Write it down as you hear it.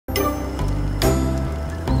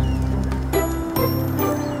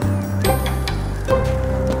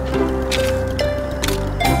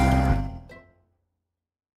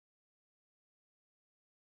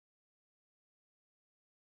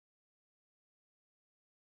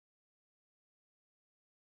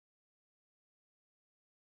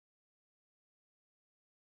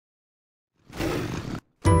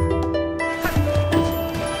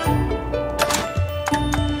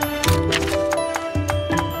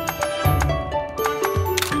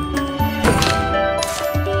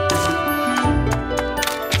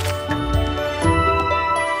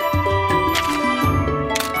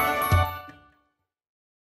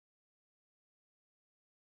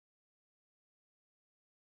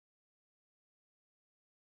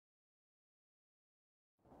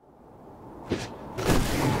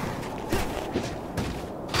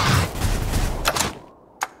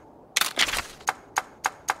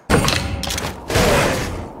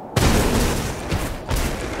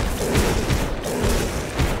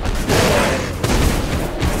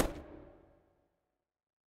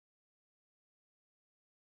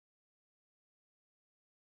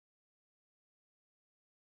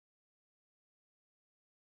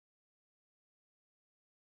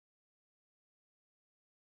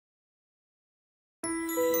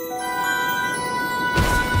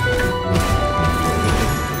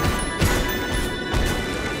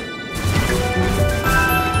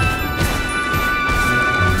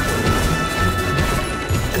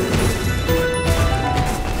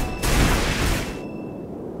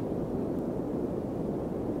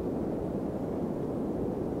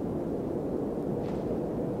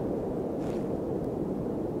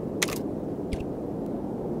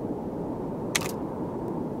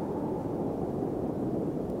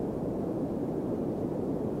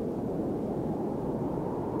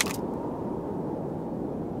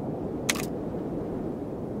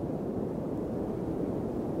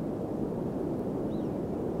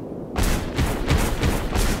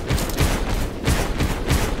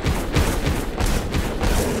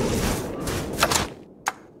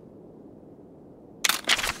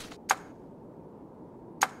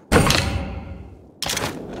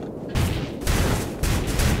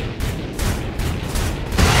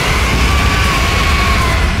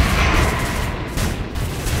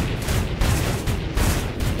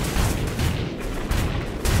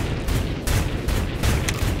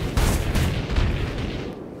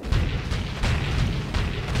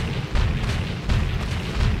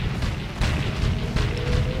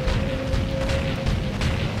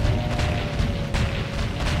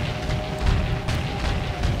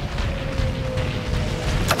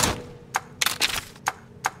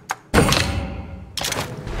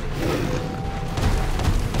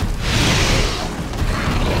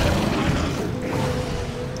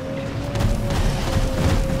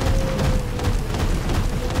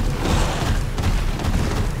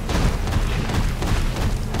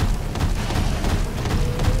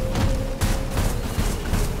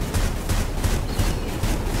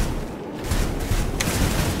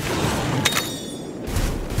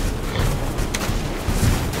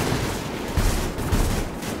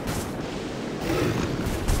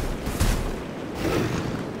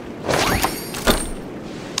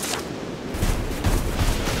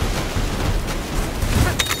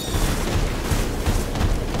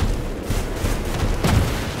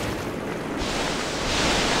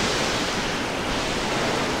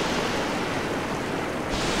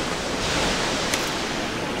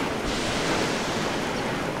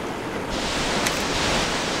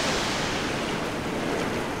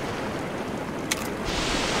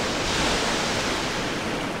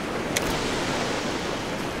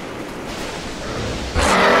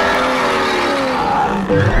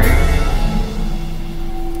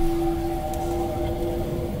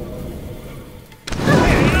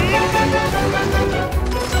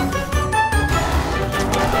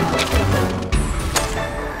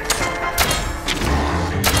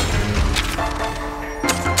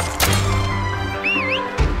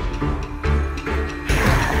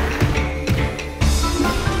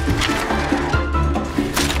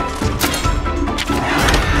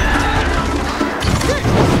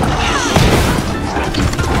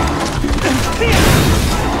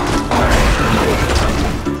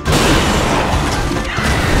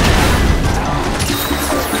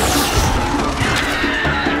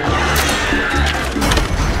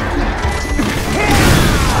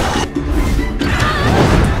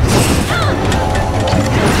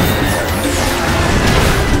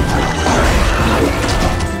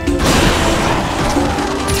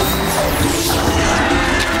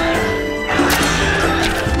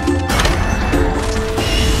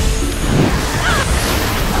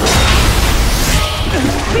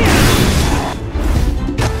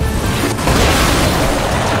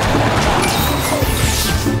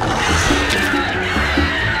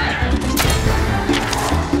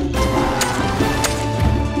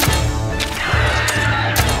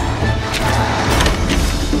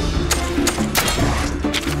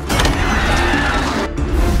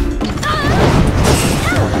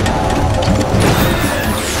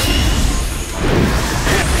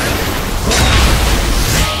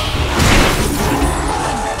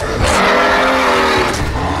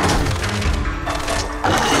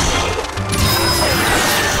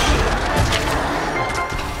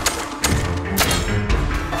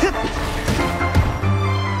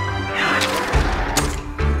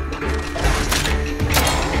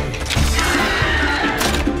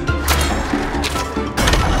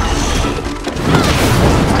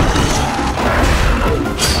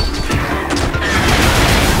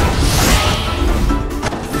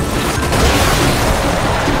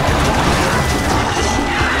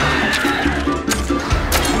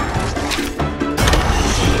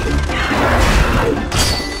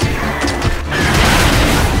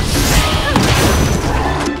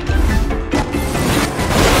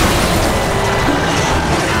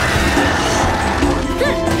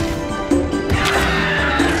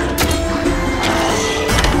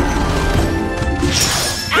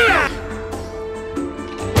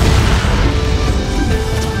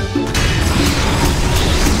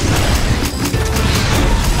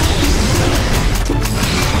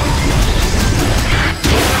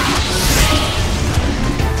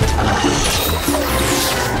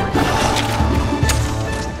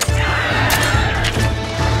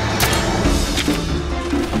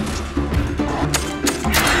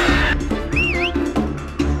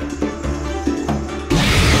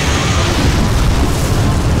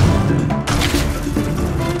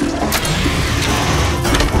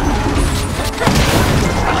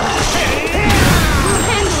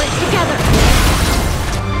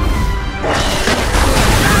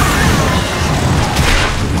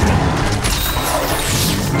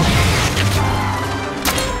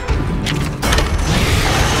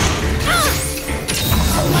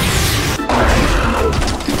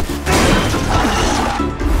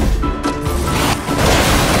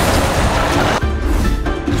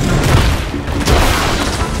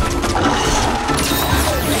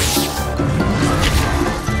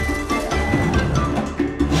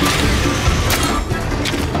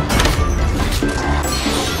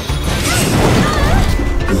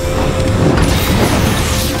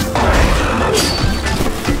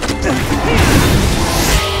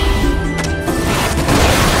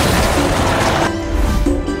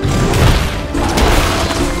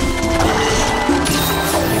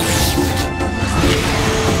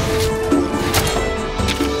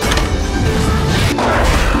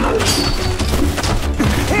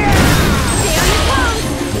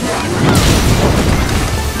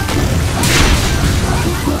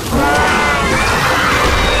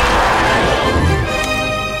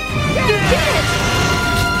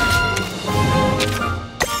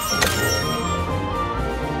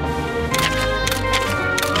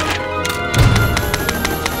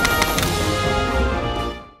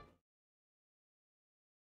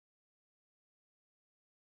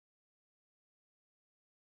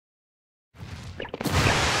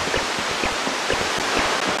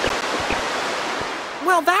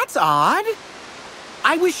Well, that's odd.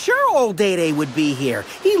 I was sure old Day would be here.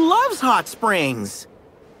 He loves hot springs.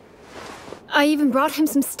 I even brought him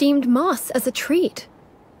some steamed moss as a treat.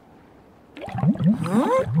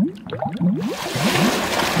 Huh?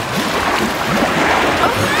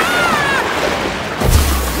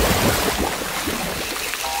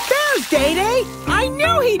 There's Day! I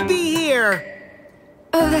knew he'd be here!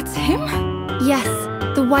 Oh, that's him? Yes,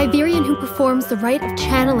 the Wyverian who performs the rite of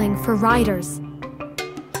channeling for riders.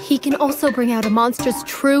 He can also bring out a monster's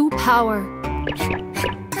true power.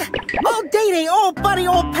 Oh, Day, old buddy,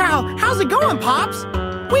 old pal, how's it going, Pops?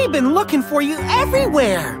 We've been looking for you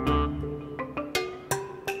everywhere.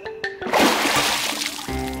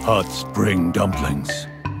 Hot spring dumplings.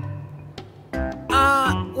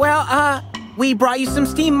 We brought you some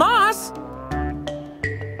steamed moss.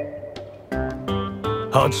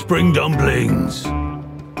 Hot spring dumplings.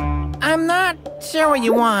 I'm not sure what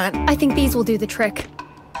you want. I think these will do the trick.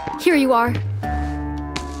 Here you are.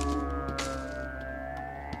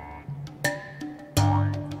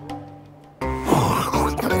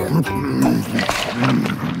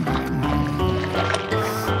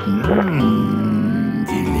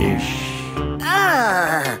 Delish.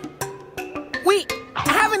 We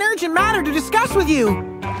have an urgent matter to discuss with you.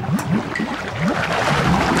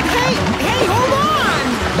 Hey, hold on!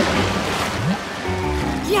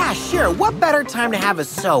 Yeah, sure, what better time to have a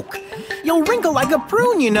soak? You'll wrinkle like a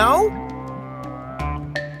prune, you know.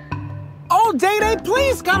 Oh, Day,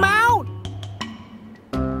 please come out!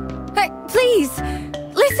 Hey, please,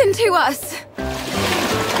 listen to us.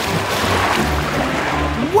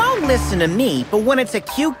 Won't listen to me, but when it's a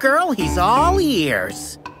cute girl, he's all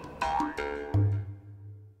ears.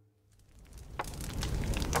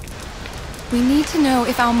 We need to know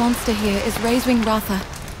if our monster here is raising Ratha.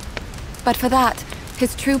 But for that,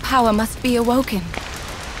 his true power must be awoken.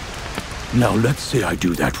 Now let's say I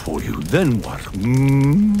do that for you, then what?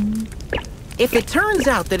 If it turns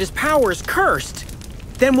out that his power is cursed,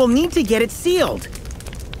 then we'll need to get it sealed.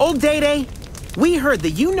 Old Day, we heard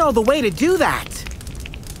that you know the way to do that.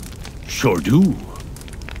 Sure do.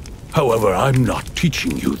 However, I'm not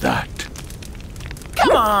teaching you that.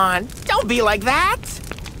 Come on, don't be like that.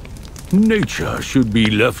 Nature should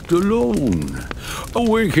be left alone.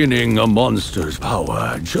 Awakening a monster's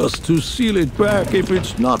power just to seal it back if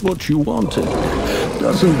it's not what you wanted.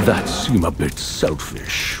 Doesn't that seem a bit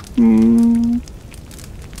selfish?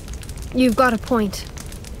 You've got a point.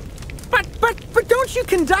 But don't you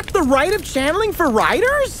conduct the rite of channeling for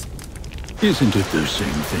riders? Isn't it the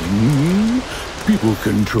same thing? People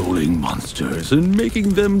controlling monsters and making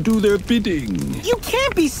them do their bidding. You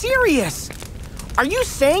can't be serious. Are you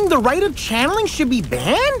saying the rite of channeling should be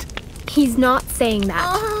banned? He's not saying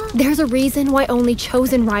that. There's a reason why only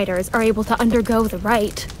chosen riders are able to undergo the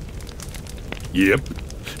rite. Yep.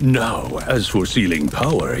 Now, as for sealing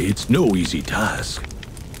power, it's no easy task.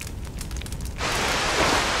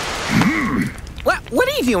 What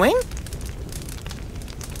are you doing?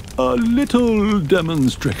 A little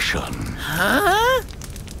demonstration. Huh?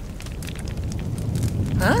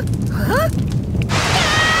 Huh?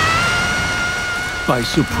 By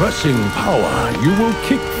suppressing power, you will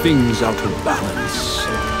kick things out of balance,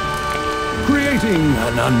 creating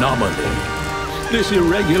an anomaly. This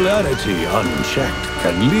irregularity, unchecked,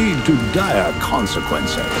 can lead to dire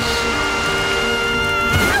consequences.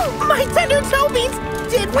 Oh, my tender toebeans!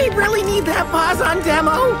 Did we really need that pause on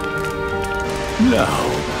demo? Now,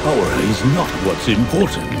 power is not what's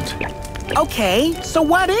important. Okay, so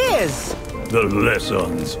what is? The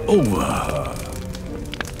lesson's over.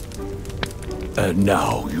 And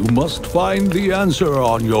now you must find the answer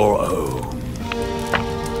on your own.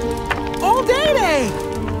 Old Day!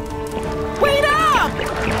 Wait up!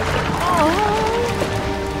 Oh.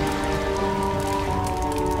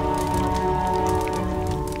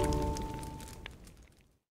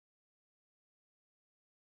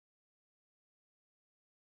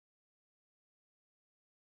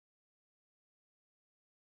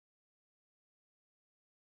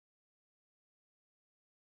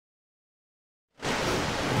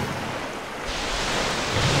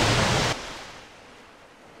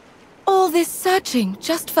 All this searching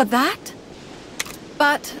just for that?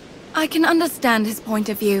 But I can understand his point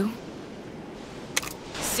of view.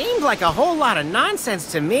 Seemed like a whole lot of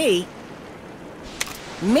nonsense to me.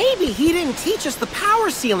 Maybe he didn't teach us the power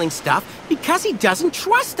sealing stuff because he doesn't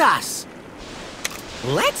trust us.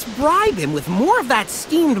 Let's bribe him with more of that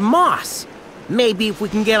steamed moss. Maybe if we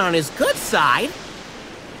can get on his good side.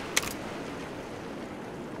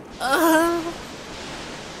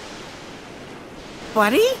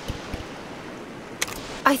 Buddy?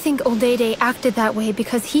 I think Oldede acted that way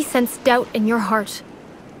because he sensed doubt in your heart.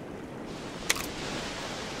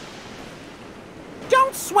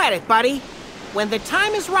 Don't sweat it, buddy. When the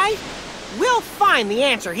time is right, we'll find the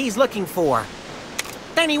answer he's looking for.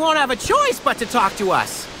 Then he won't have a choice but to talk to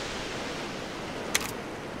us.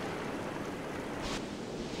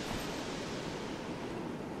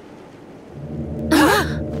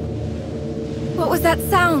 What was that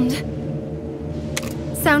sound?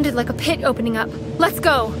 Sounded like a pit opening up. Let's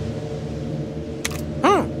go!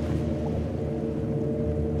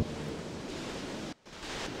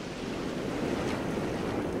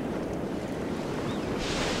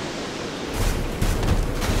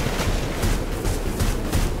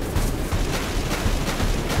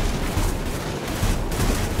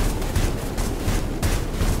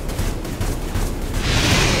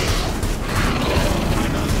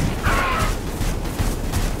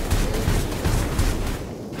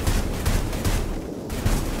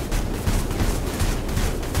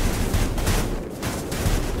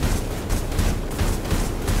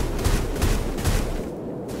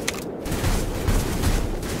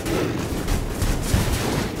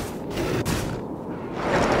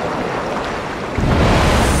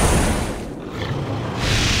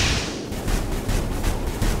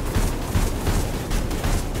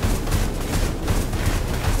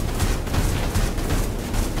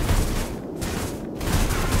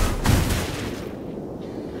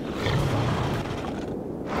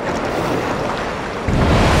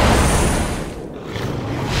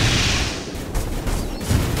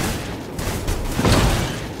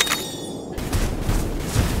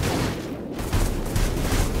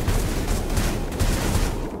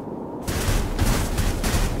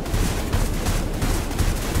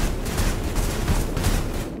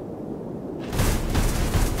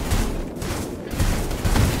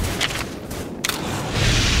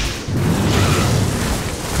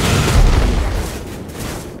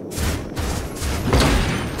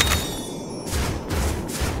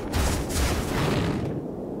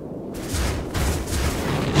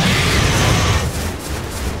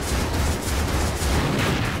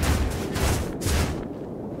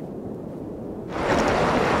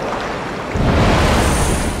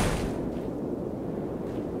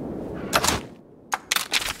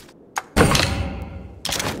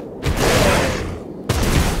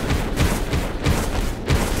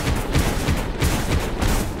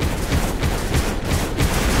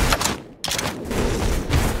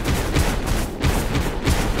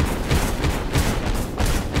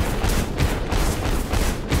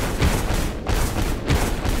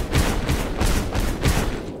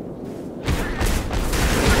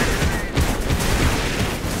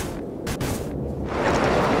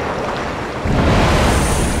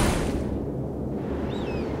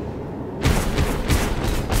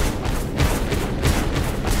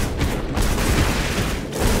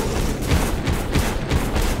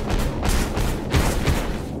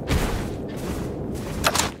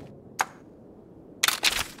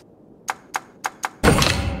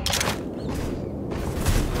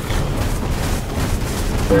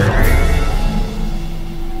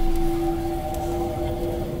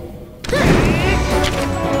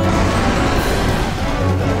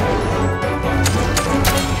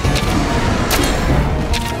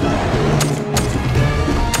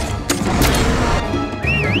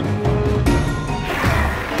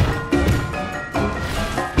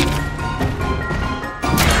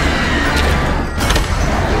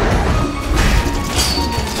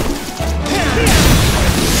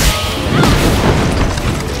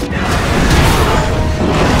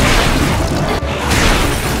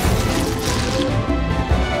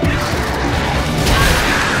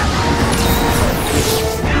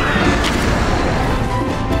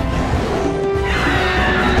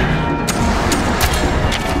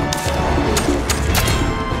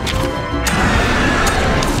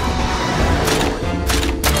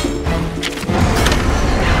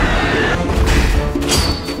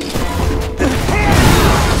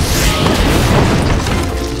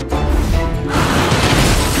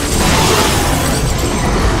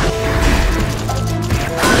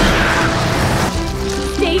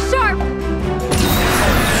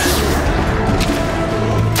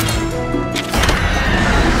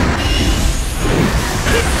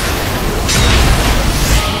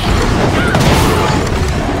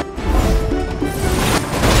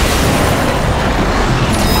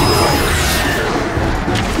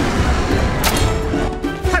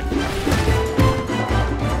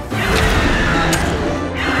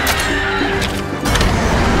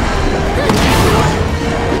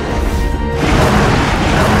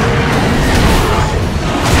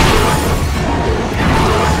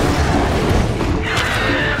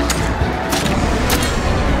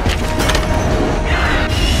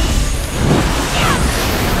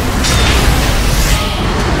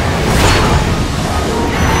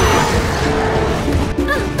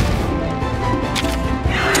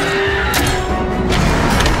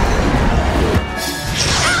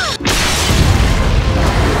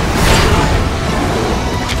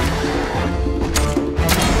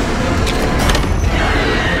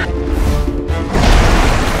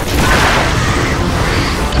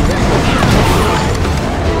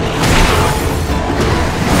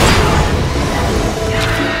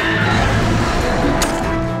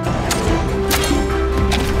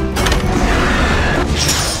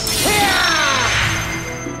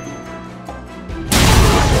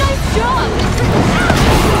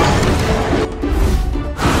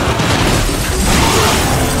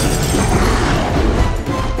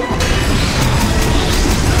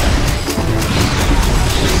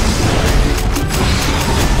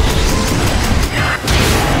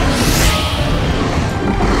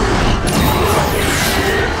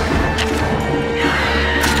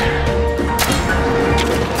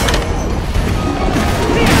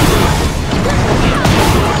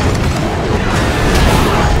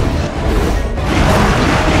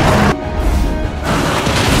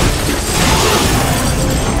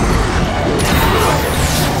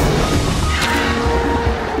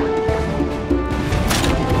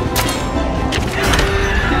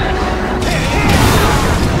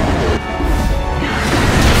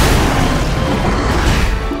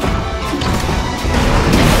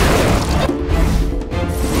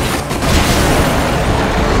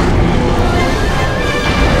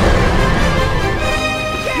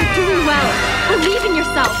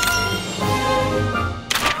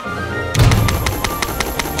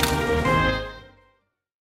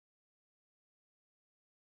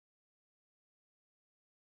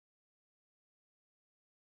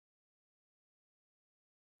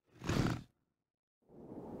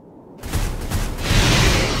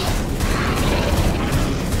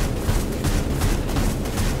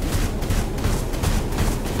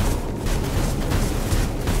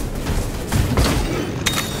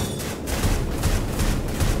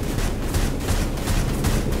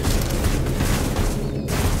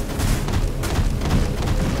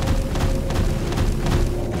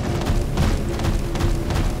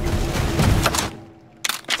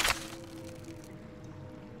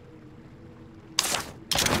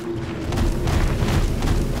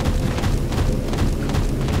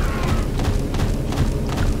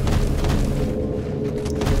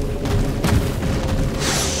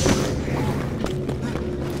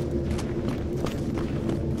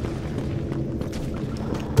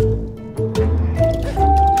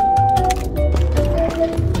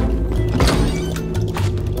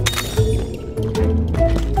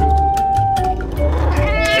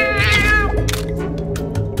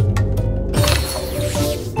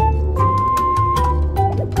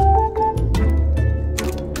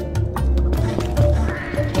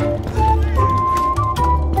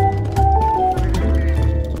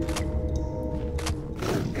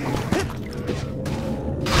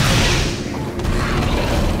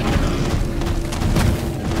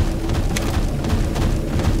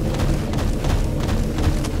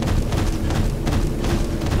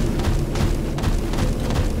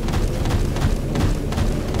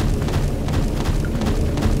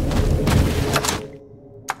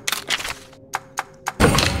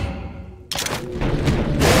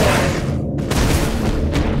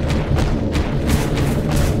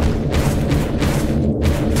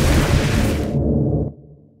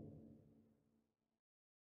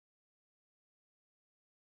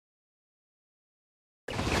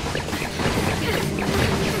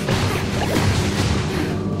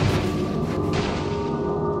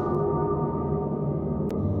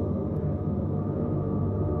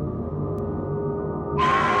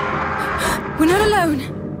 alone!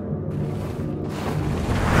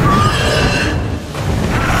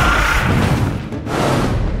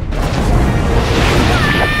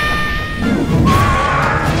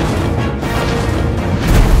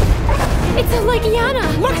 It's a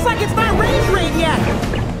Legiana! Looks like it's not range raid yet!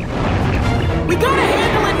 We gotta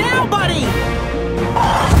handle it now, buddy!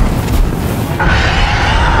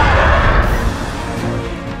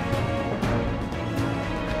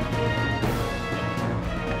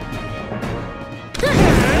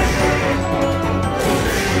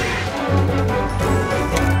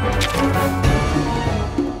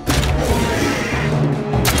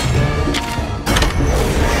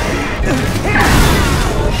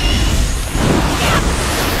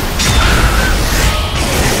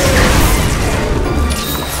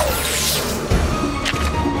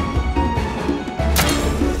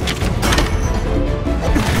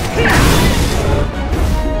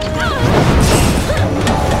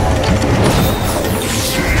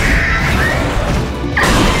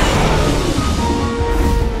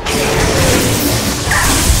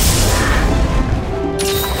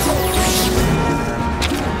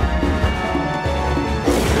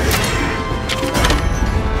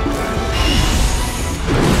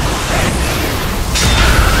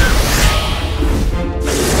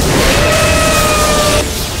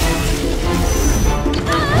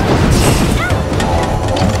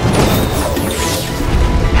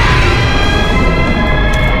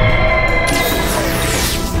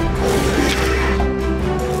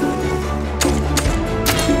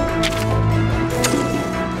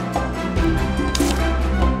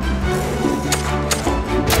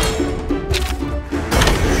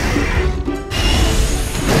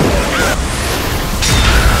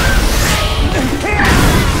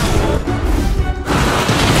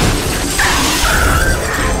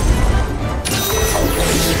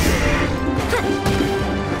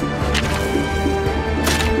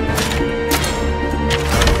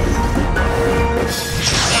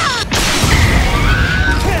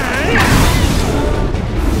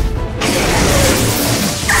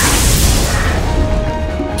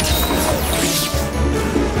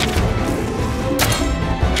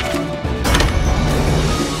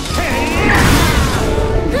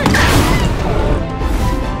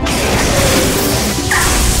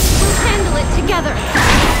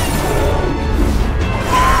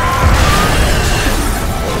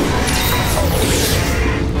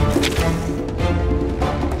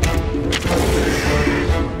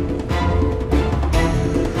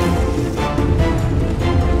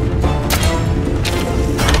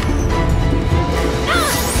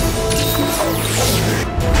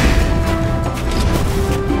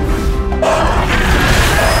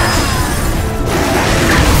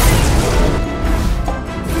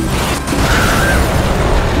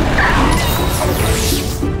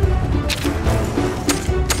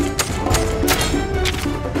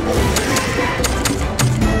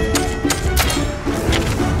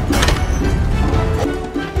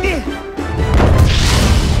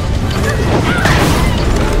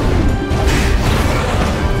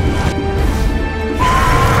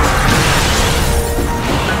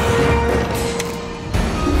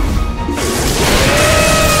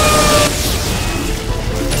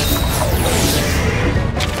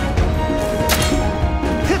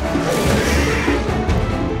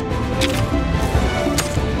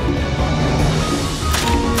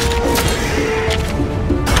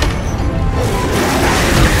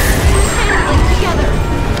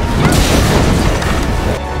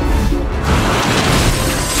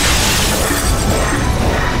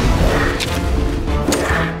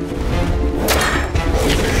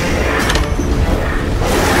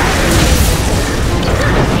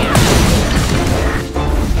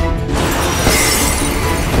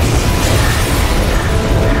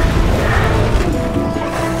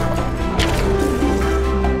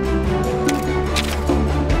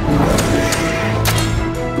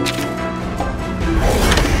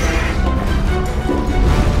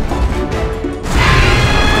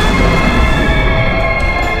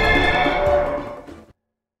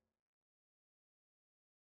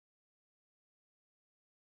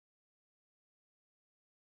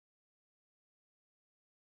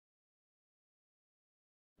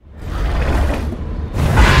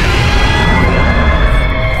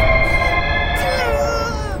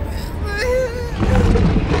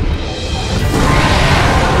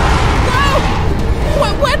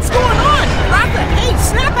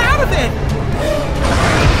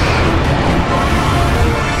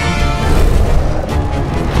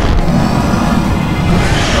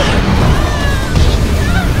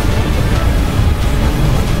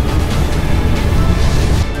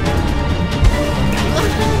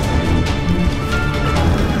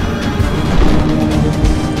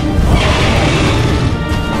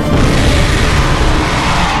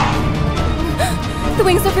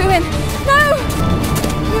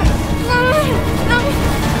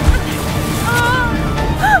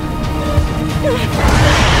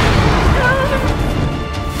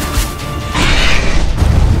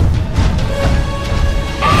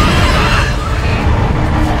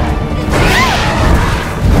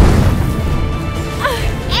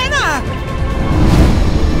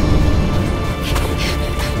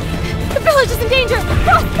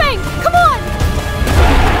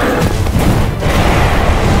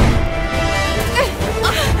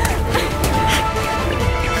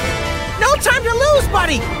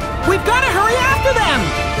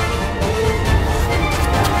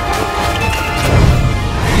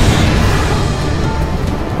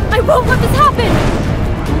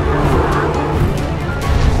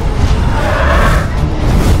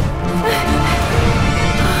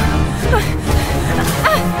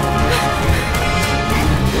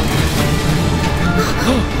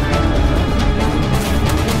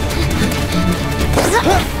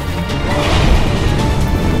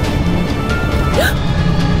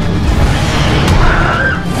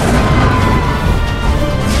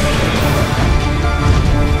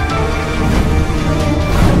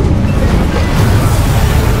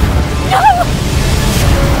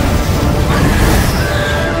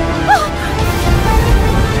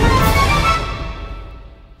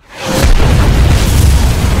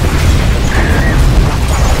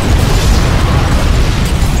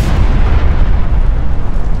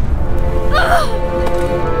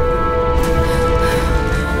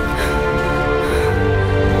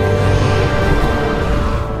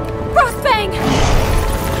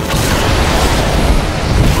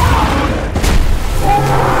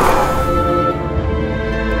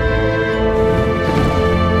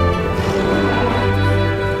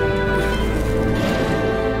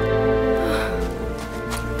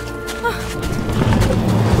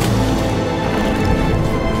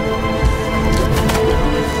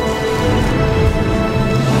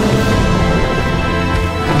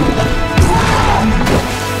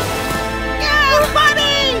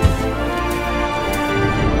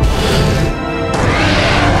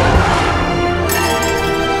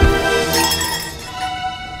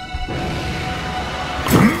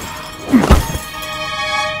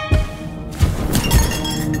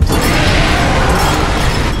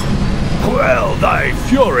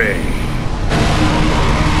 fury!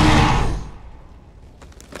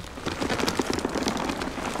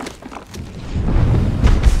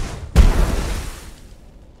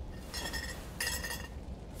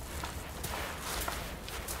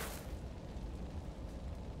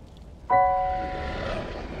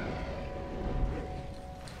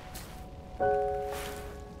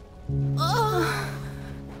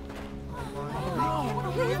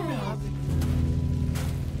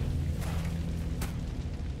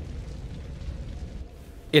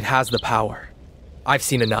 It has the power. I've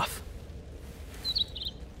seen enough.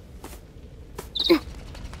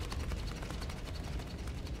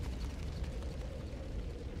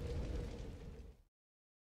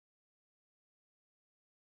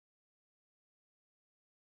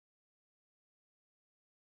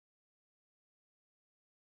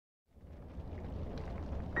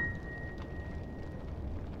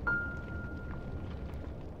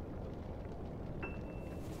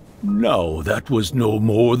 Now that was no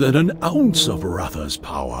more than an ounce of Ratha's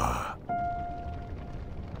power.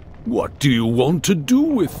 What do you want to do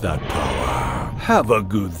with that power? Have a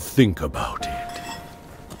good think about it.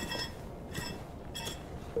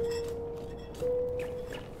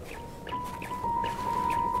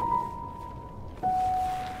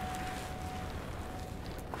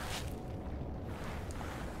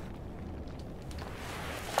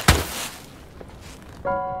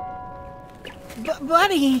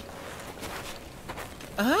 Buddy!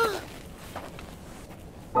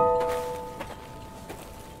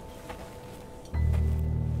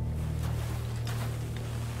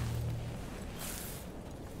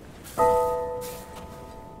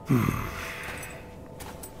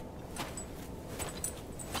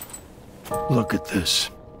 Look at this.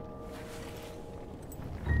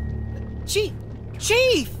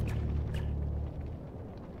 Chief!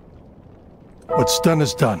 What's done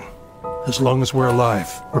is done. As long as we're alive,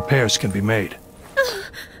 repairs can be made.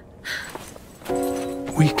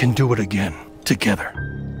 We can do it again, together.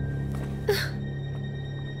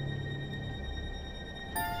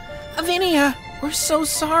 Avinia, we're so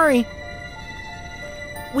sorry.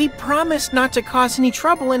 We promised not to cause any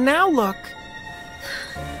trouble, and now look.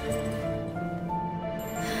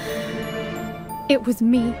 It was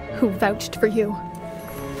me who vouched for you.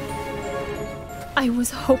 I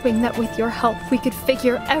was hoping that with your help we could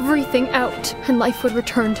figure everything out and life would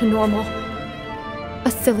return to normal.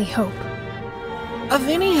 A silly hope.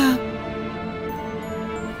 Avinia!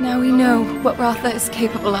 Now we know what Ratha is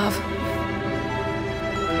capable of.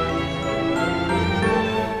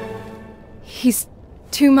 He's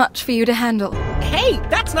too much for you to handle. Hey,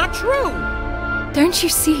 that's not true! Don't you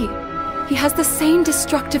see? He has the same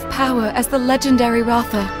destructive power as the legendary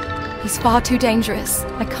Ratha. He's far too dangerous.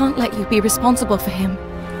 I can't let you be responsible for him.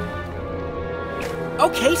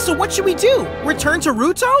 Okay, so what should we do? Return to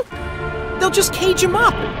Ruto? They'll just cage him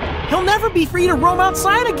up. He'll never be free to roam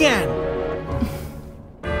outside again.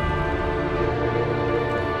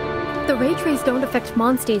 The rage rays don't affect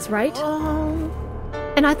monsties, right?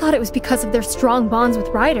 And I thought it was because of their strong bonds with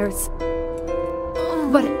riders.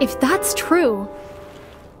 But if that's true,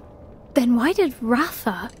 then why did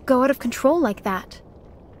Ratha go out of control like that?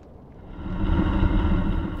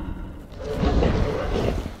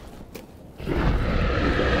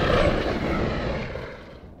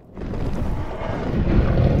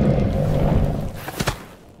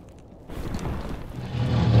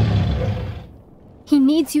 He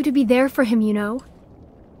needs you to be there for him, you know.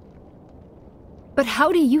 But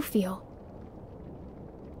how do you feel?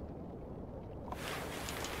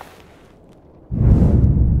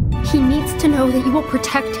 He needs to know that you will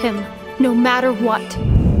protect him, no matter what.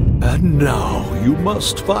 And now you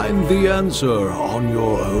must find the answer on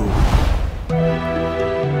your own.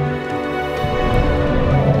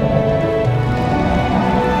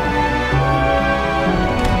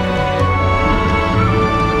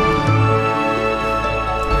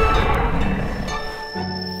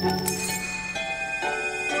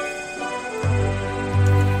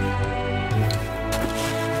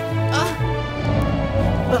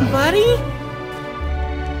 Buddy?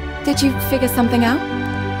 Did you figure something out?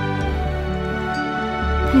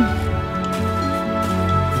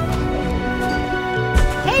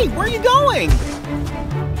 Hey, where are you going?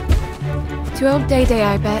 To old Day Day,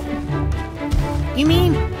 I bet. You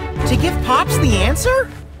mean to give Pops the answer?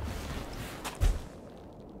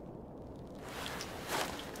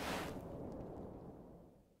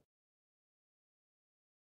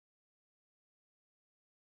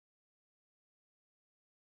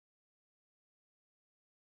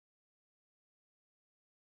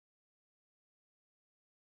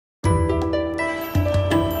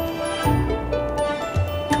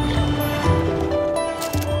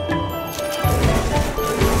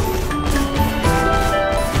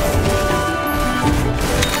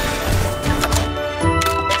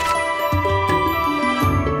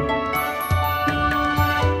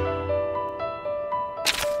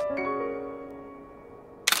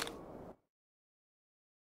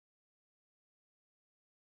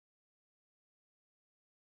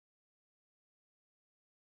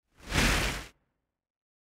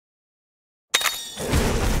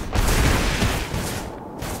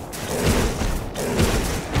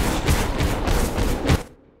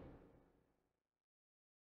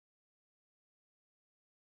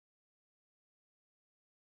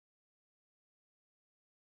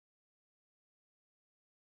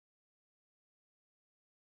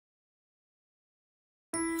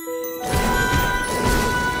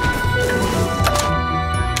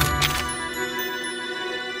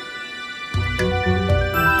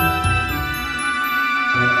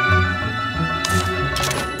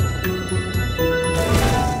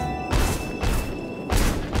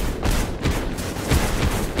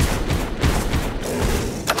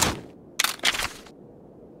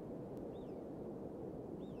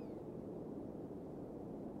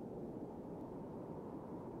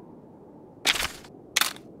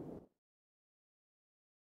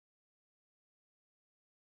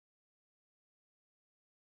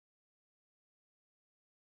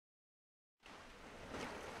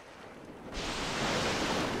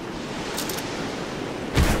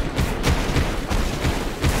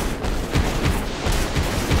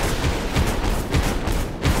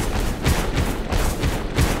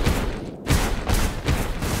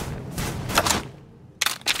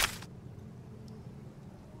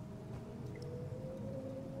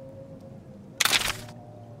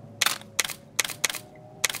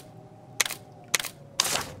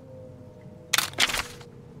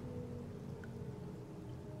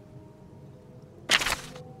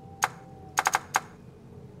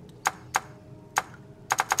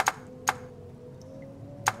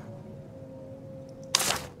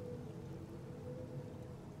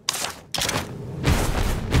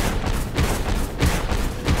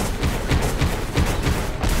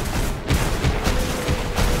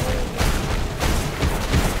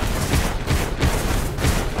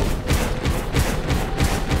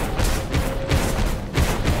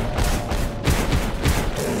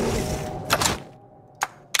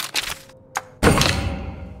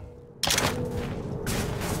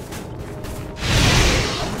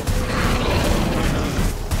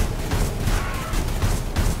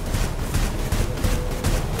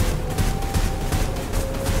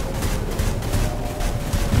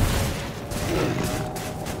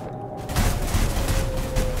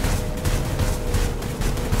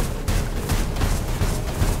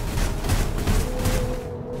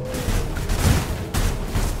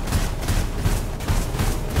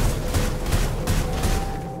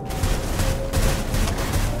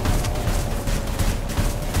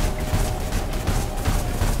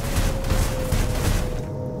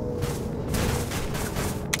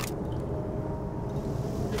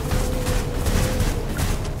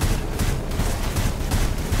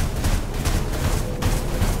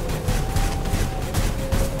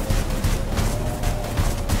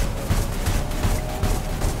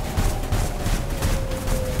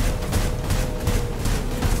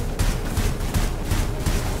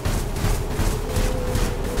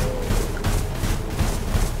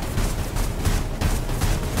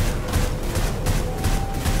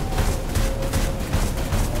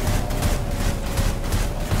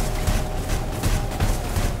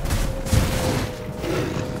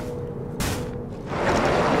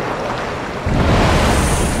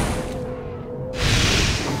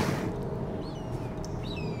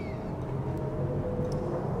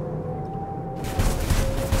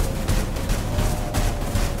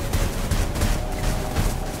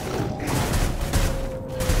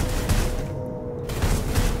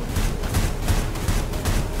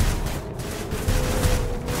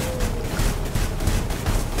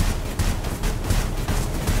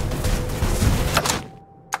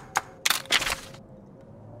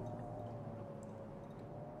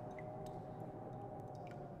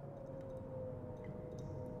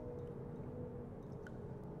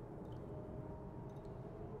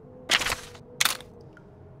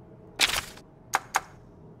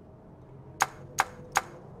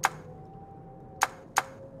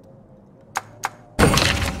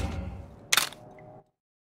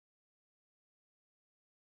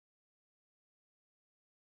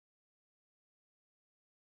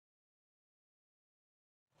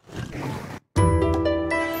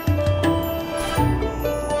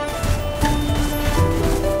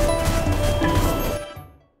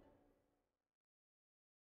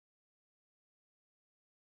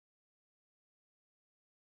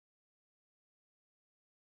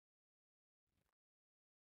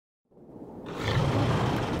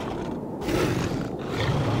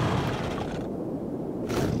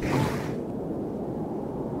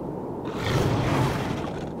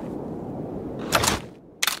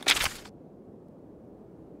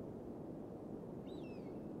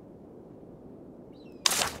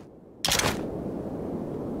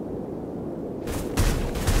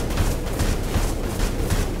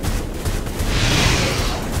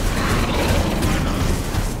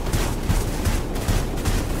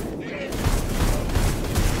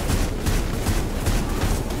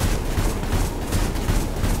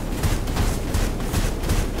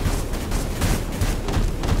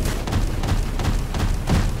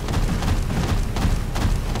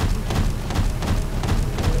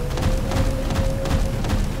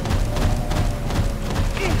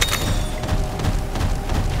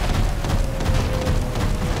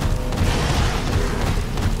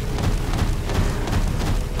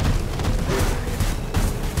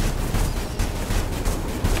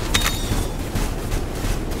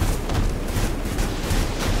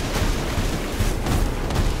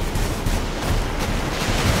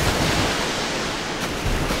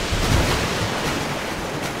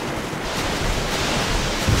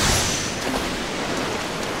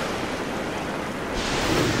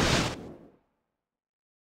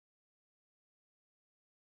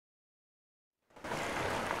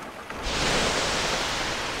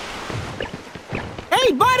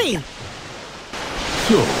 Hey, buddy!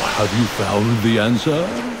 So, have you found the answer?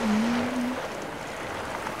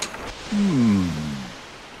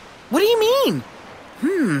 What do you mean?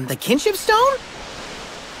 The kinship stone?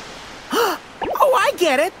 Oh, I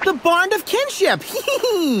get it! The bond of kinship!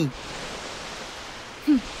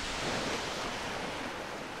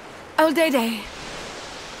 Oh, Dede.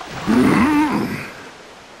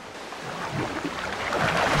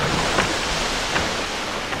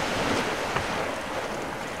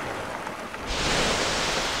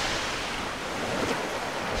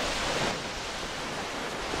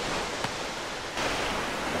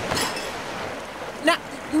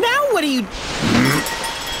 Now what do you...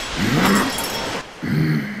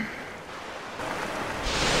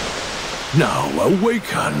 Now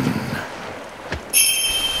awaken.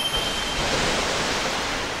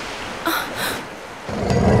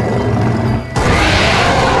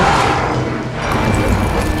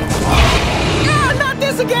 Not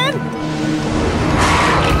this again!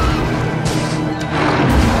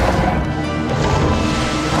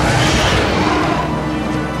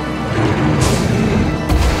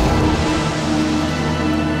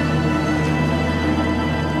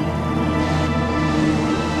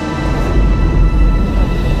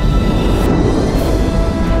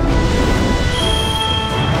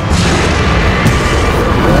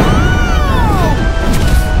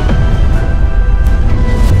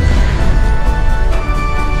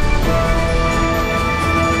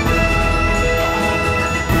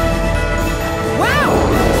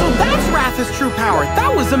 Ratha's true power.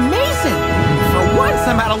 That was amazing! For once,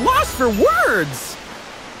 I'm at a loss for words!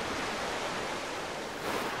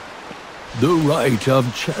 The rite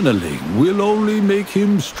of channeling will only make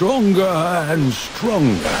him stronger and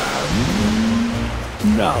stronger.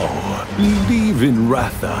 Now, believe in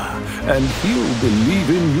Ratha, and he'll believe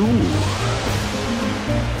in you.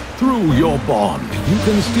 Through your bond, you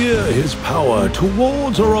can steer his power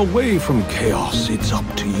towards or away from chaos. It's up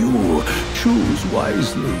to you. Choose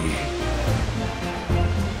wisely.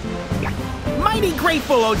 Mighty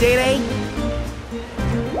grateful, Odede!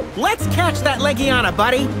 Let's catch that Legiana,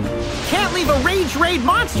 buddy! Can't leave a rage raid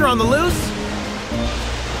monster on the loose!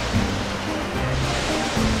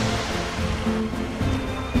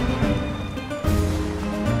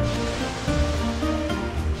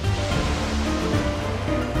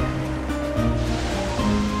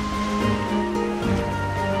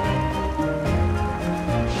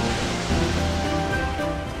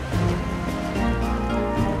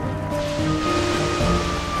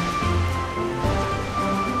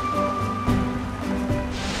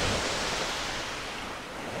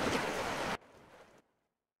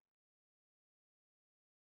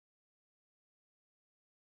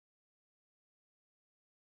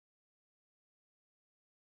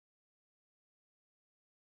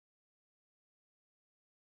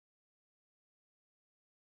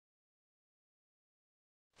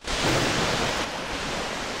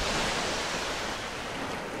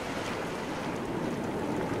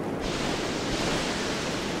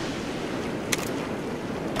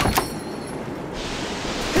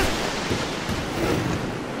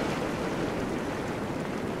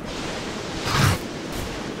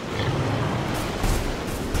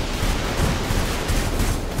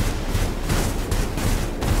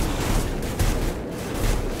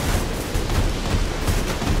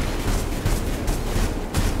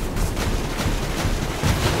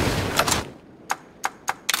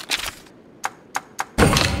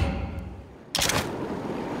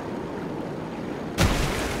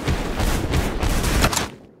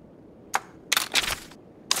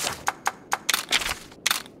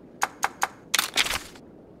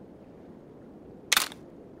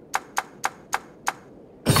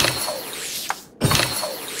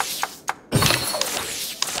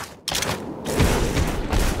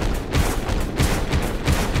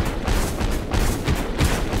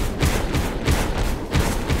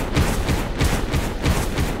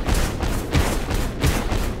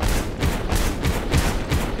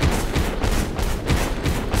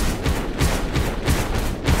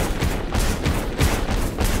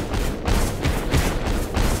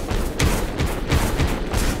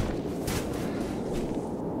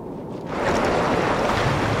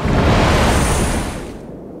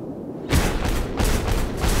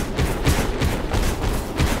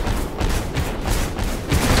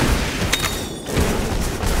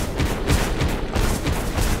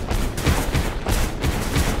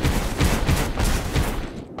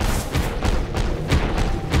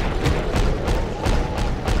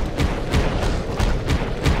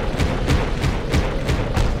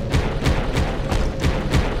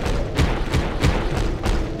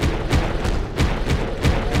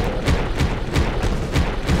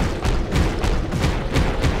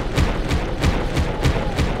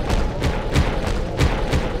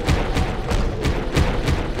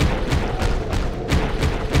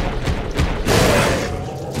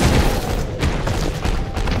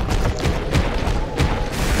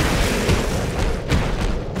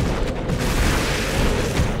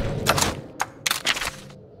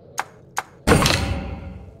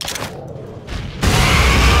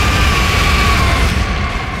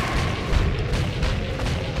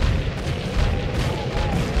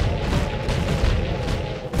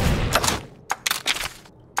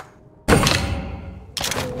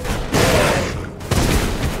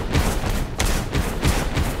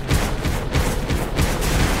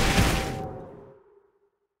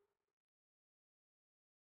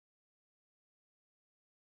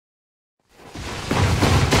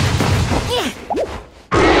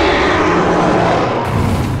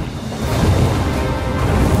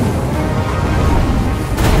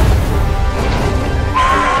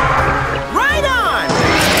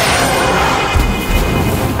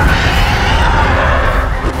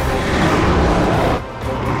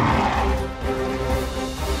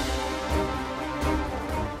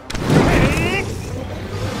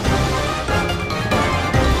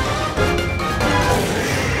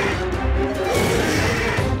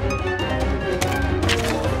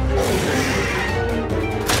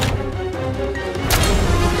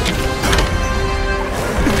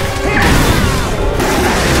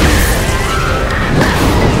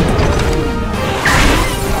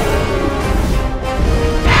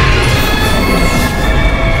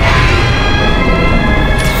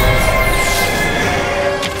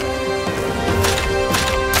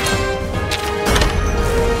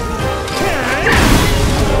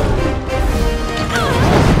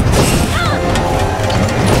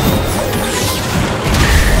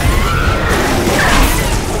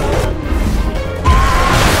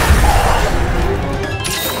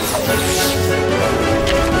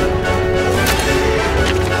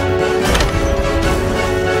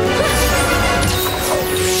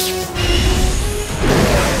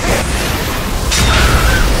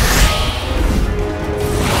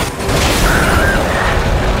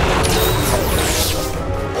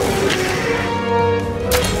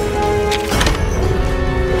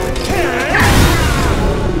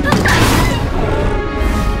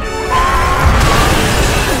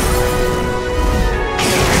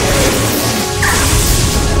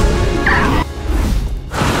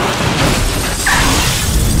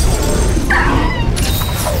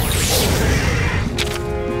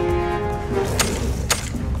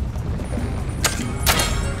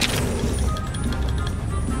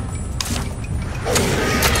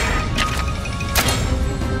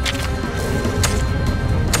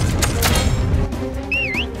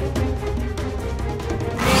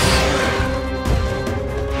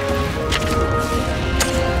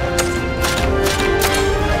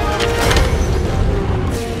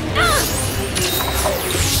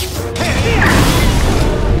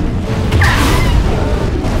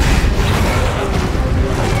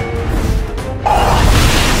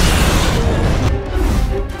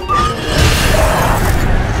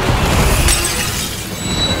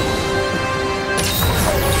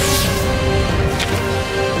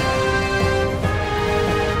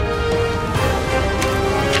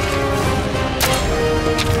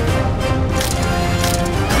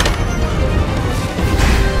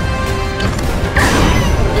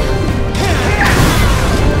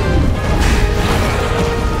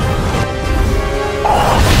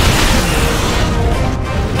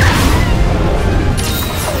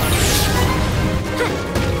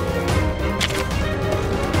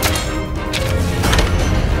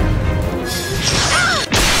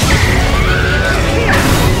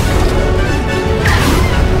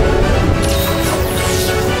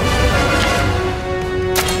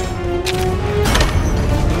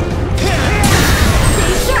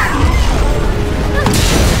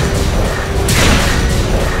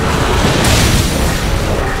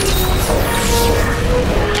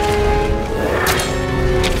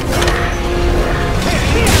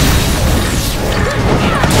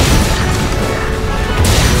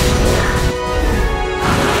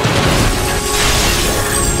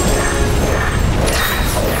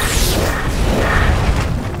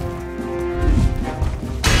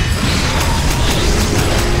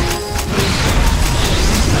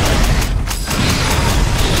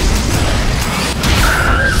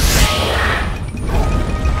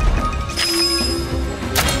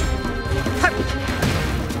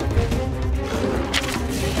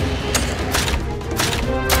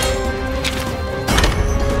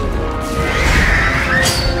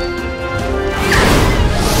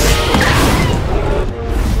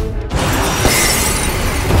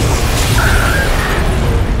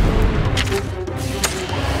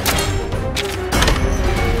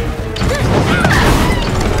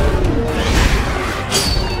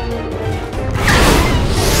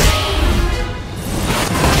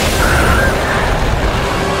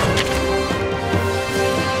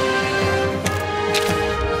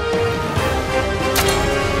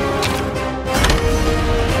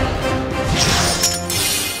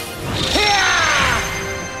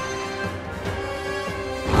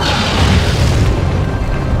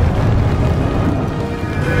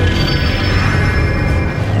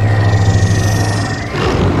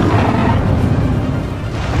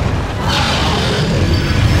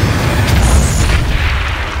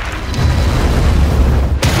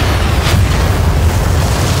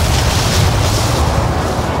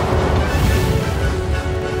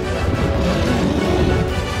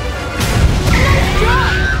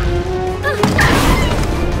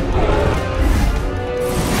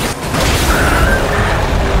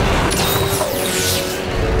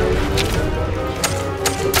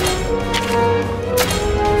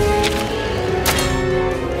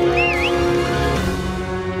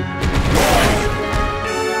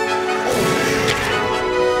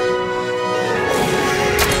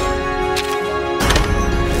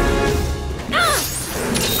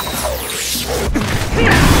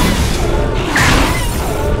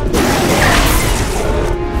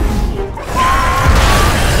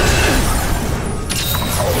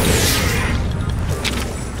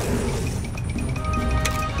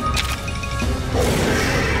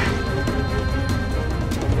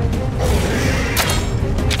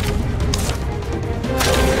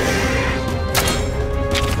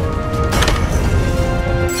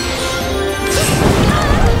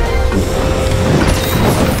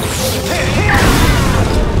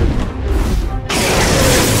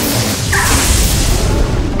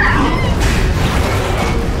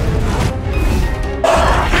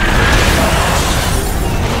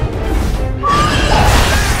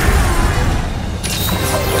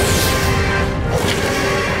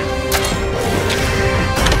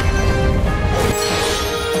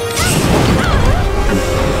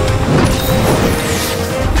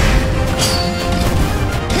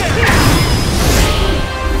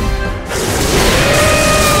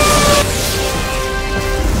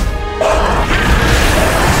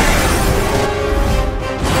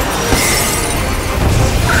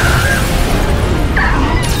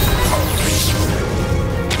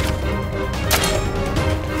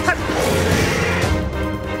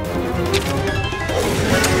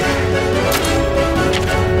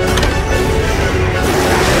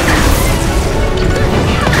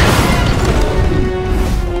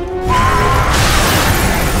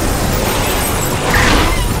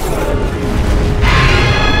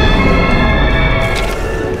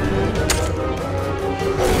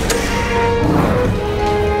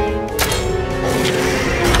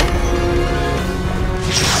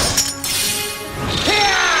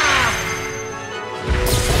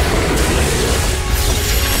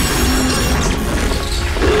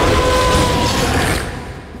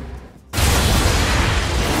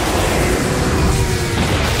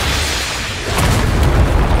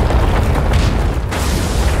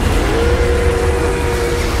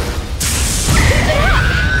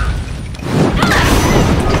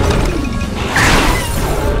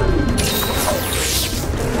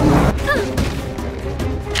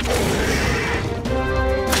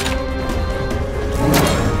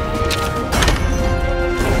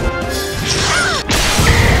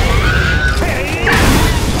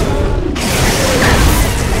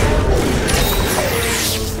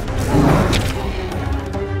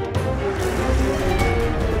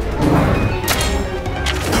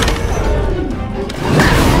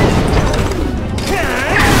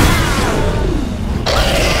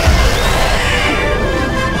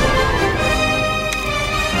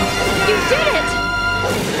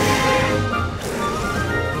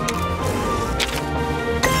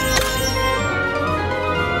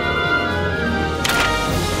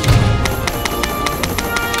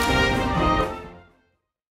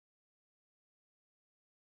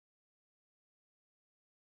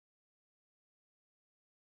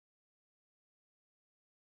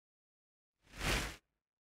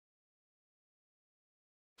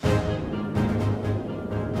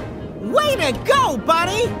 Way to go,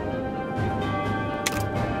 buddy!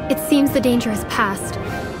 It seems the danger has passed.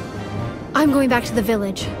 I'm going back to the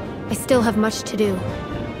village. I still have much to do.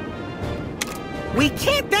 We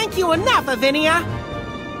can't thank you enough, Avinia!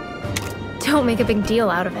 Don't make a big deal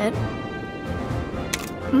out of it.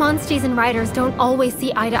 Monsties and riders don't always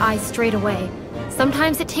see eye to eye straight away.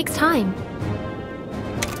 Sometimes it takes time.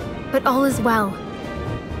 But all is well.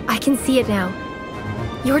 I can see it now.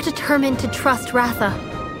 You're determined to trust Ratha.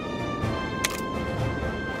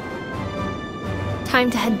 Time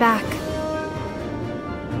to head back.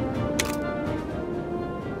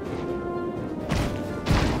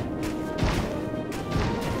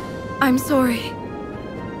 I'm sorry.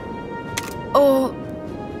 Or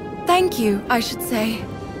thank you, I should say.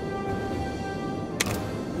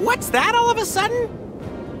 What's that all of a sudden?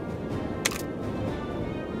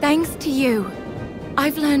 Thanks to you,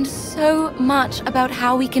 I've learned so much about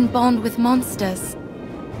how we can bond with monsters.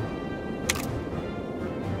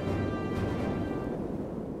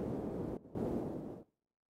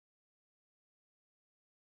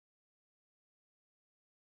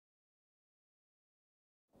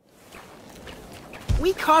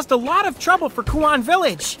 We caused a lot of trouble for Kuan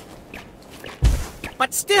Village.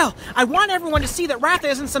 But still, I want everyone to see that Ratha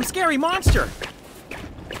isn't some scary monster.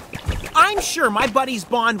 I'm sure my buddy's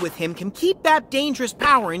bond with him can keep that dangerous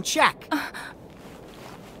power in check.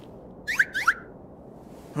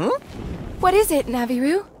 What is it,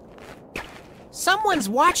 Naviru? Someone's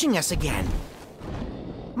watching us again.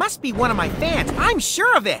 Must be one of my fans, I'm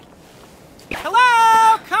sure of it.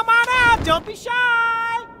 Hello! Come on out, don't be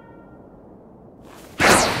shy!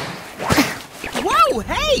 Whoa,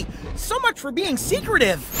 hey! So much for being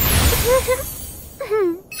secretive!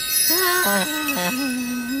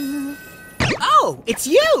 Oh, it's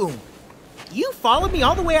you! You followed me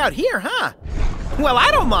all the way out here, huh? Well, I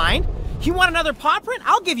don't mind. You want another paw print?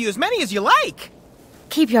 I'll give you as many as you like.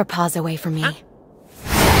 Keep your paws away from me.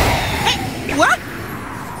 Hey, what?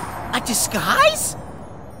 A disguise?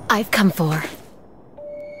 I've come for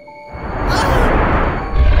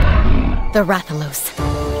the Rathalos.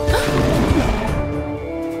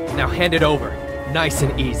 Now hand it over. Nice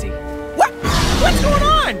and easy. What? What's going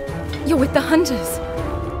on? You're with the hunters.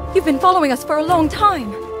 You've been following us for a long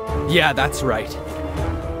time. Yeah, that's right.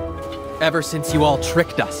 Ever since you all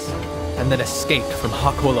tricked us, and then escaped from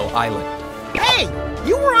Hakolo Island. Hey,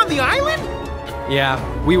 you were on the island? Yeah,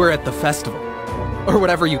 we were at the festival. Or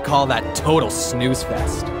whatever you call that total snooze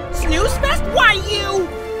fest. Snooze fest? Why you?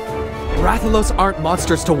 Rathalos aren't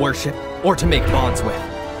monsters to worship, or to make bonds with.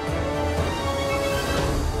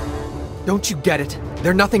 Don't you get it?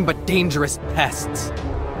 They're nothing but dangerous pests.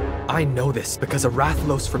 I know this because a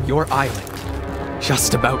Rathalos from your island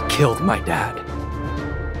just about killed my dad.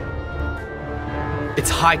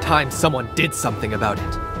 It's high time someone did something about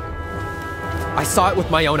it. I saw it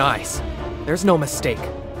with my own eyes. There's no mistake.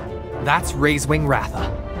 That's Raisewing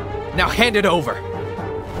Ratha. Now hand it over.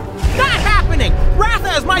 Not happening!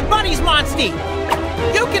 Ratha is my buddy's monstie!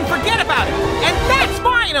 You can forget about it, and that's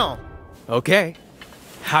final! Okay.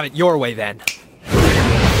 Have it your way then.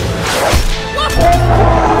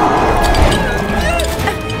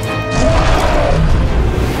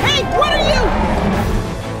 Hey, what are you?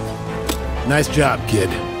 Nice job, kid.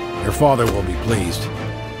 Your father will be pleased.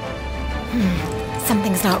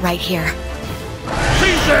 Something's not right here.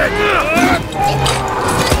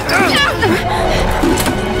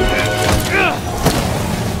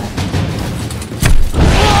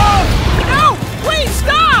 No! Please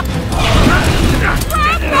stop!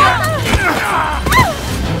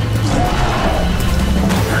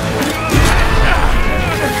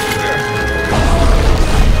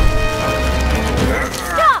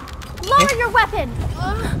 Stop! Lower your weapon!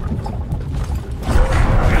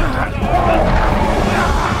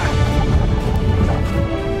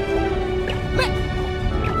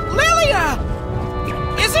 Lilia!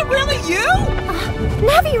 Is it really you?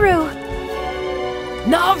 Naviru!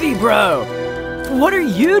 Navi, bro! What are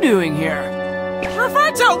you doing here?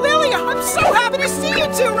 Roberto, Lilia, I'm so happy to see you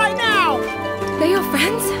two right now! They're your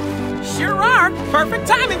friends? Sure are. Perfect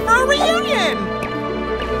timing for a reunion!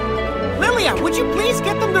 Lilia, would you please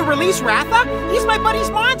get them to release Ratha? He's my buddy's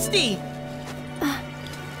monstie!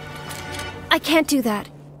 I can't do that.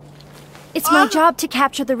 It's my job to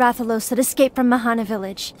capture the Rathalos that escaped from Mahana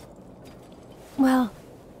village. Well,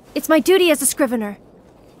 it's my duty as a scrivener.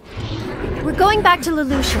 We're going back to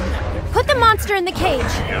Lelushan. Put the monster in the cage!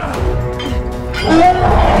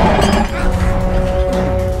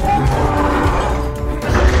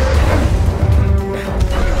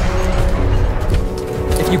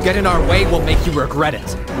 If you get in our way, we'll make you regret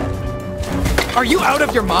it. Are you out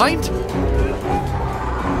of your mind?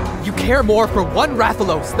 You care more for one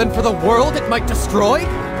Rathalos than for the world it might destroy?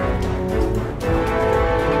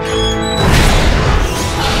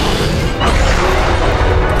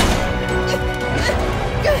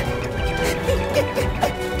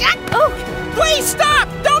 Oh! Please stop!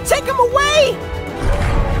 Don't take him away!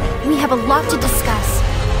 We have a lot to discuss.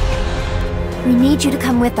 We need you to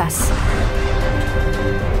come with us.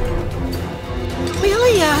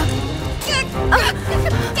 Lilia!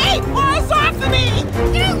 Hey, paws off of me!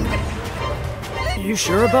 You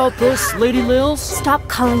sure about this, Lady Lils? Stop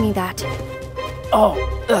calling me that. Oh,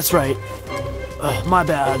 that's right. My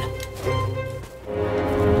bad.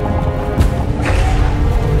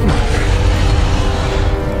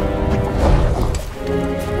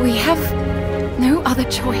 We have no other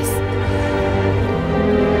choice.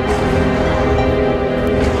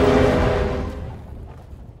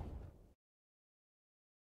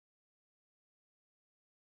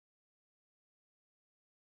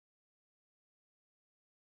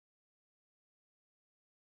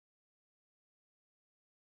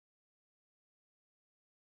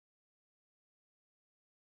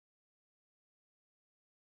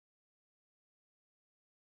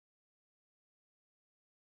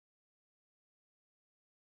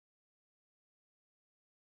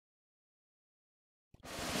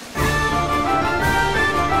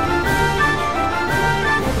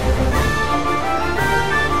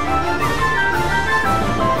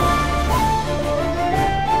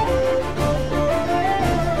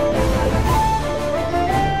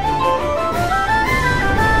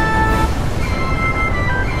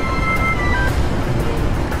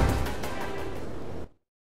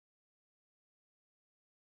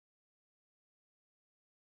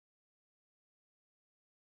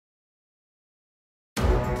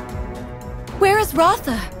 Where is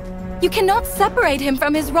Ratha? You cannot separate him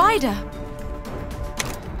from his rider.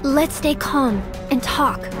 Let's stay calm and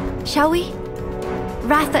talk, shall we?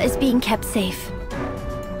 Ratha is being kept safe.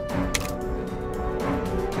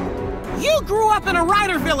 You grew up in a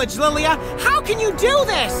rider village, Lilia! How can you do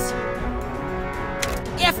this?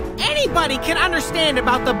 If anybody can understand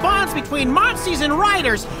about the bonds between Monsters and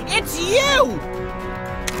riders, it's you!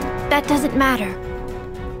 That doesn't matter.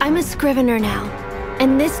 I'm a scrivener now,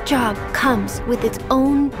 and this job comes with its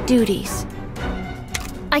own duties.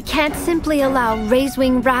 I can't simply allow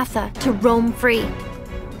Raisewing Ratha to roam free.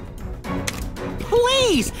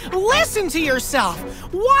 Please, listen to yourself!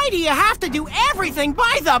 Why do you have to do everything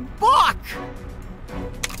by the book?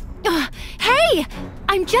 Hey!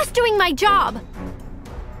 I'm just doing my job!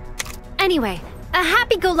 Anyway, a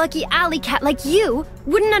happy-go-lucky alley cat like you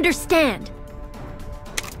wouldn't understand.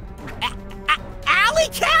 Alley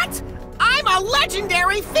cat? I'm a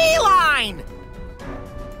legendary feline!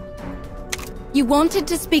 You wanted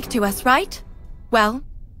to speak to us, right? Well,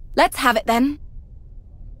 let's have it then.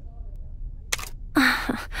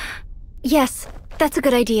 Yes, that's a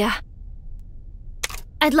good idea.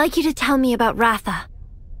 I'd like you to tell me about Ratha.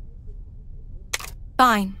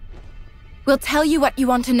 Fine. We'll tell you what you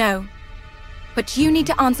want to know. But you need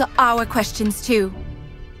to answer our questions too.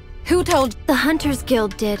 Who told— The Hunters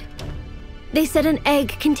Guild did. They said an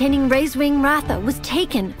egg containing Raisewing Ratha was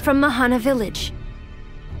taken from Mahana village.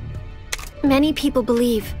 Many people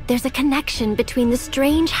believe there's a connection between the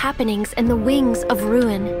strange happenings and the wings of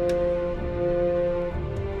ruin.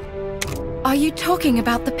 Are you talking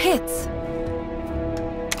about the pits?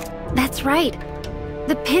 That's right.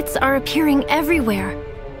 The pits are appearing everywhere,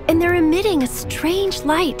 and they're emitting a strange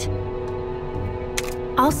light.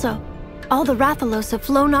 Also, all the Rathalos have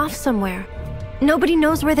flown off somewhere. Nobody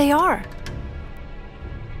knows where they are.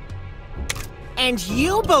 And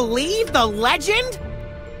you believe the legend?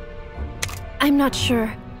 I'm not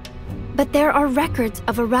sure. But there are records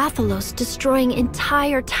of a Rathalos destroying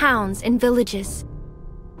entire towns and villages.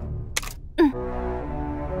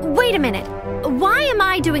 Wait a minute. Why am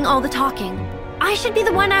I doing all the talking? I should be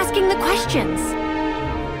the one asking the questions.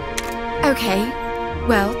 Okay.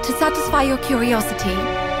 Well, to satisfy your curiosity,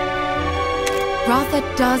 Ratha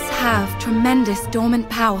does have tremendous dormant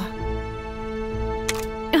power.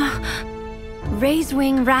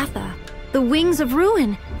 Raisewing Ratha, the wings of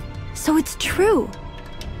ruin. So it's true.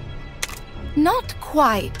 Not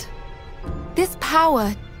quite. This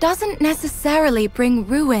power doesn't necessarily bring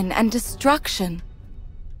ruin and destruction.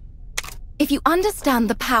 If you understand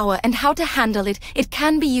the power and how to handle it, it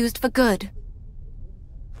can be used for good.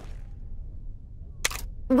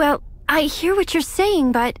 Well, I hear what you're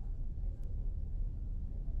saying, but...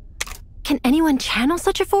 Can anyone channel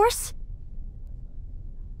such a force?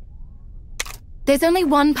 There's only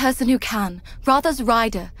one person who can, Ratha's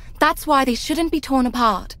rider. That's why they shouldn't be torn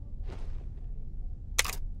apart.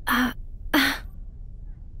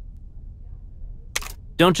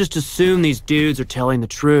 Don't just assume these dudes are telling the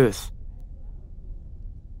truth.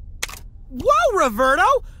 Whoa, Roberto!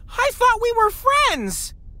 I thought we were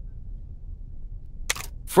friends!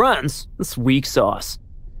 Friends? That's weak sauce.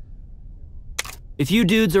 If you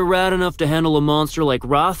dudes are rad enough to handle a monster like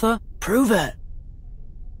Ratha, prove it.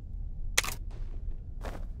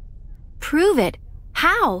 Prove it?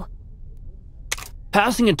 How?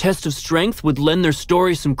 Passing a test of strength would lend their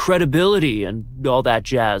story some credibility and all that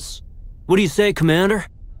jazz. What do you say, Commander?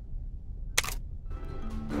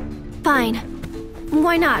 Fine.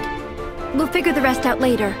 Why not? We'll figure the rest out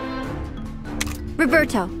later.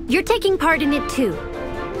 Roberto, you're taking part in it too.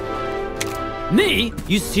 Me?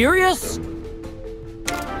 You serious?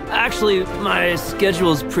 Actually, my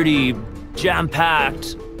schedule's pretty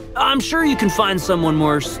jam-packed. I'm sure you can find someone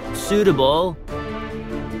more suitable.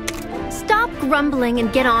 Stop grumbling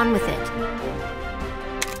and get on with it.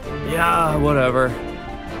 Yeah, whatever.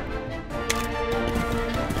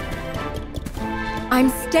 I'm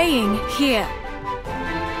staying here.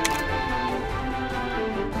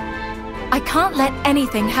 I can't let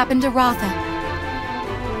anything happen to Ratha.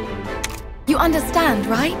 You understand,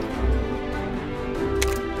 right?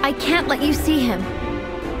 I can't let you see him.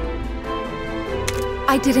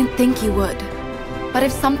 I didn't think you would. But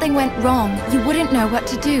if something went wrong, you wouldn't know what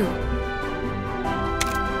to do.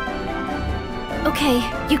 Okay,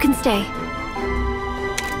 you can stay.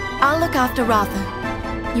 I'll look after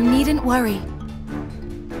Ratha. You needn't worry.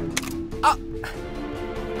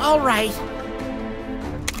 All right.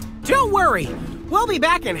 Don't worry. We'll be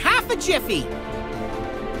back in half a jiffy.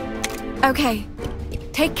 Okay.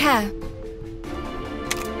 Take care.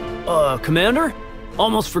 Commander?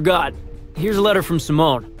 Almost forgot. Here's a letter from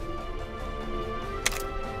Simone.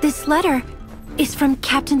 This letter is from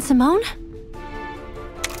Captain Simone?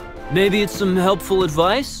 Maybe it's some helpful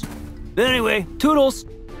advice? Anyway, toodles!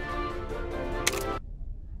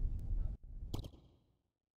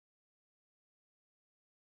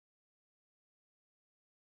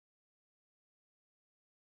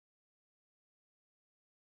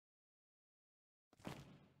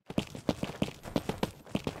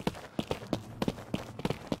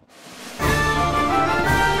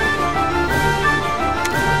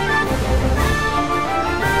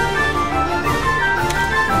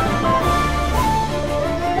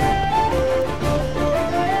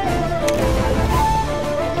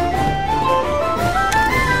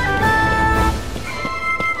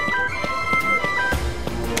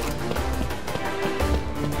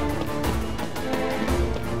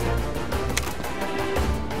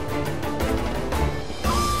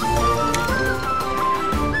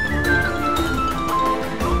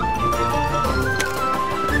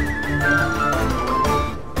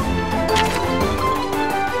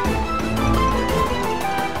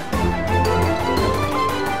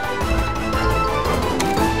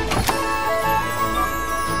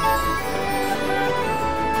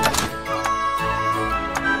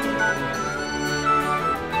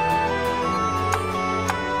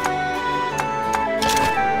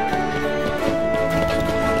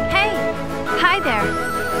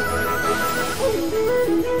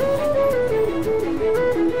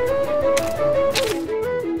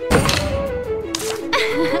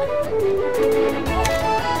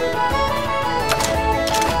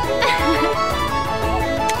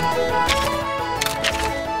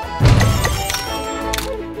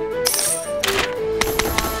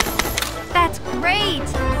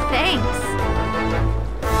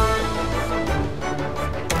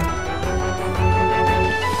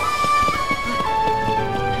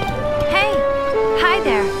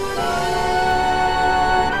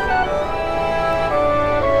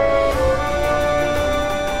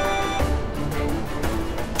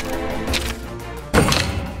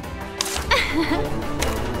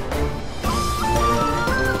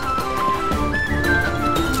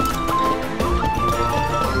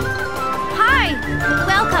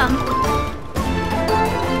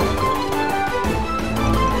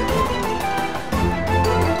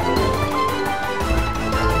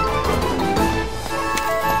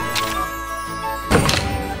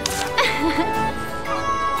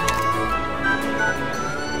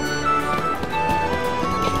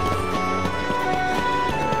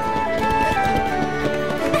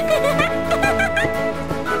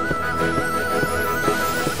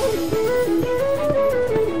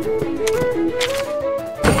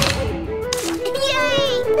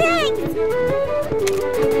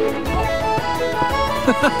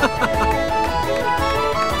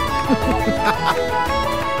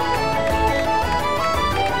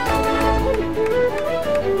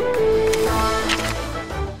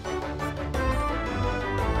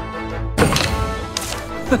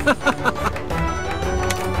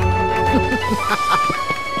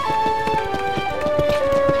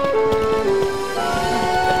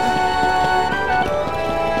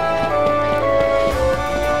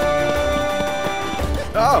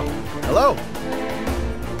 Oh, hello.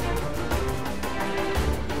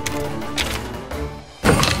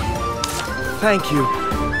 Thank you.